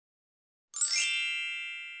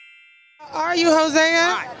How are you,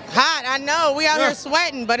 Hosea? Hot, I know. We out here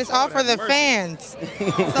sweating, but it's all for the fans.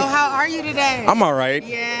 So how are you today? I'm all right.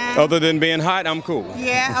 Yeah. Other than being hot, I'm cool.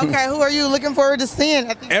 Yeah, okay. Who are you looking forward to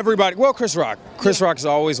seeing? Everybody, well, Chris Rock. Chris Rock is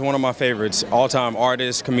always one of my favorites. All-time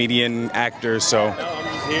artist, comedian, actor, so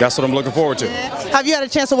that's what I'm looking forward to. Have you had a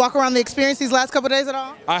chance to walk around the experience these last couple of days at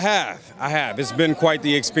all? I have. It's been quite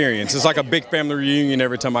the experience. It's like a big family reunion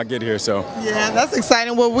every time I get here, so. Yeah, that's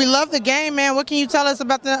exciting. Well, we love the game, man. What can you tell us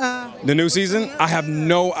about the new season? I have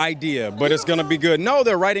no idea, but it's going to be good. No,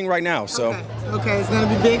 they're writing right now, so. Okay, it's going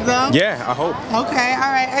to be big, though? Yeah, I hope. Okay,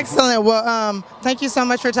 all right, excellent. Well, thank you so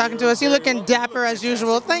much for talking to us. You're looking dapper as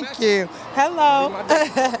usual. Thank you.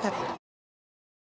 Hello.